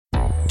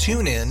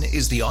TuneIn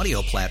is the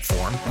audio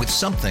platform with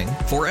something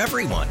for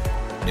everyone.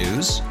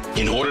 News.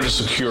 In order to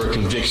secure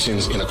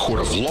convictions in a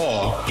court of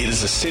law, it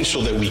is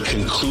essential that we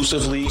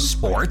conclusively.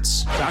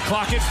 Sports. Got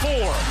clock at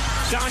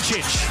 4.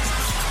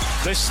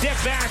 Doncic. The step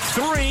back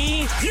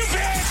 3. You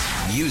bet.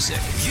 Music.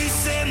 You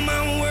set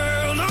my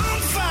world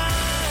on fire.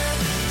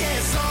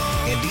 Yes,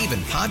 and even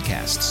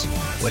podcasts.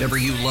 Whatever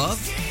you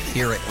love,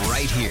 hear it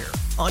right here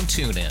on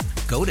TuneIn.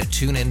 Go to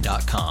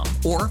TuneIn.com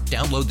or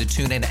download the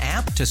TuneIn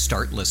app to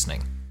start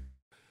listening.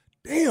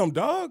 Damn,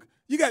 dog.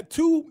 You got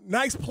two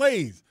nice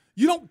plays.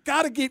 You don't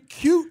got to get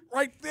cute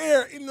right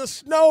there in the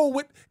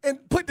snow and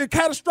put the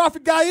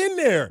catastrophic guy in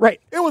there. Right.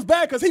 It was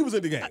bad because he was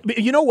in the game.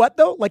 You know what,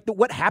 though?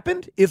 What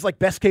happened is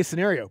best case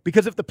scenario.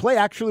 Because if the play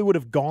actually would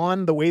have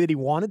gone the way that he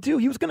wanted to,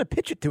 he was going to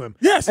pitch it to him.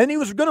 Yes. And he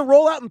was going to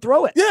roll out and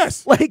throw it.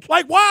 Yes. Like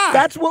why?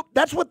 That's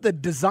what the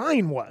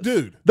design was.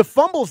 Dude. The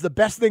fumble's the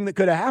best thing that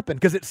could have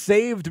happened because it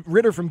saved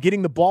Ritter from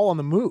getting the ball on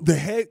the move. The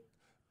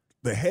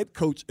head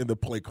coach and the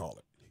play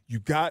caller, you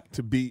got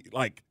to be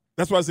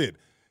that's what I said.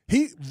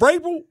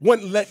 Vrabel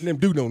wasn't letting them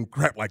do no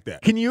crap like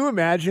that. Can you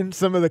imagine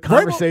some of the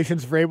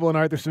conversations Vrabel and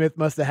Arthur Smith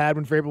must have had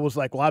when Vrabel was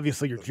like, well,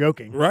 obviously you're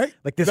joking. Right?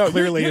 This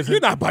clearly isn't.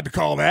 You're not about to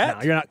call that.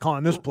 No, you're not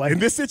calling this play. In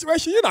this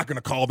situation, you're not going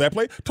to call that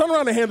play. Turn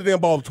around and hand the damn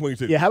ball to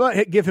 22. Yeah, how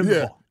about give him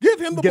the ball? Give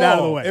him the ball. Get out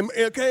of the way. And,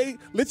 okay,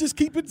 let's just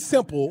keep it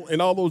simple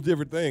and all those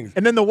different things.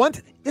 And then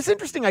it's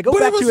interesting. I go but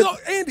back it was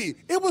to Andy,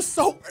 it was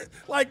so,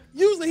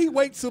 usually he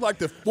waits till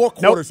the fourth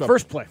quarter or something.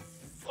 First play.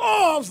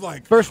 Oh, I was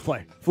like. First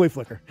play. Flea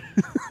flicker.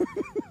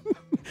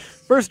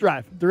 First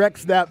drive, direct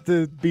snap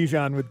to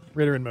Bijan with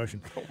Ritter in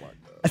motion. Oh, my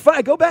God.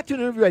 I go back to an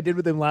interview I did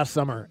with him last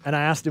summer, and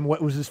I asked him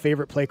what was his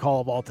favorite play call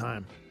of all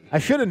time. I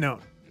should have known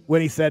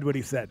when he said what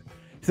he said.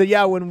 He said,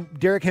 yeah, when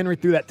Derrick Henry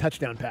threw that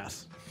touchdown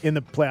pass in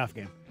the playoff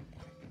game.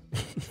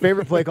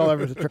 Favorite play call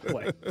ever was a trick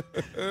play.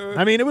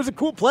 I mean, it was a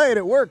cool play, and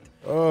it worked.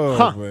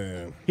 Oh,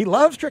 man. He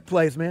loves trick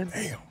plays, man.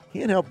 Damn. He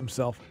can't help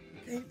himself.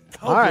 Can't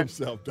help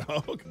himself,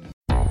 dog.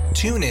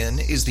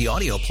 TuneIn is the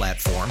audio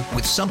platform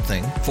with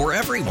something for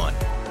everyone.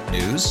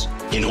 News.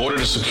 In order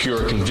to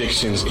secure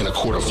convictions in a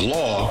court of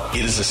law,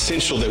 it is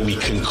essential that we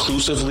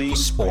conclusively.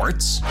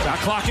 Sports. Got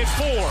clock at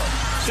 4.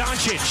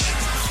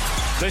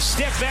 Doncic. The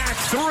step back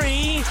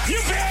 3.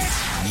 You bet.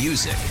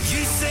 Music.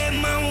 You set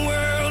my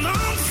world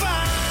on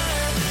fire.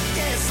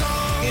 Yes,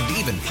 and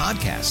even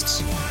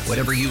podcasts.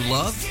 Whatever you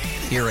love,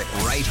 hear it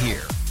right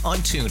here on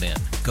TuneIn.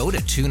 Go to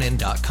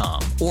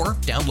TuneIn.com or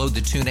download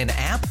the TuneIn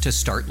app to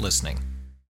start listening.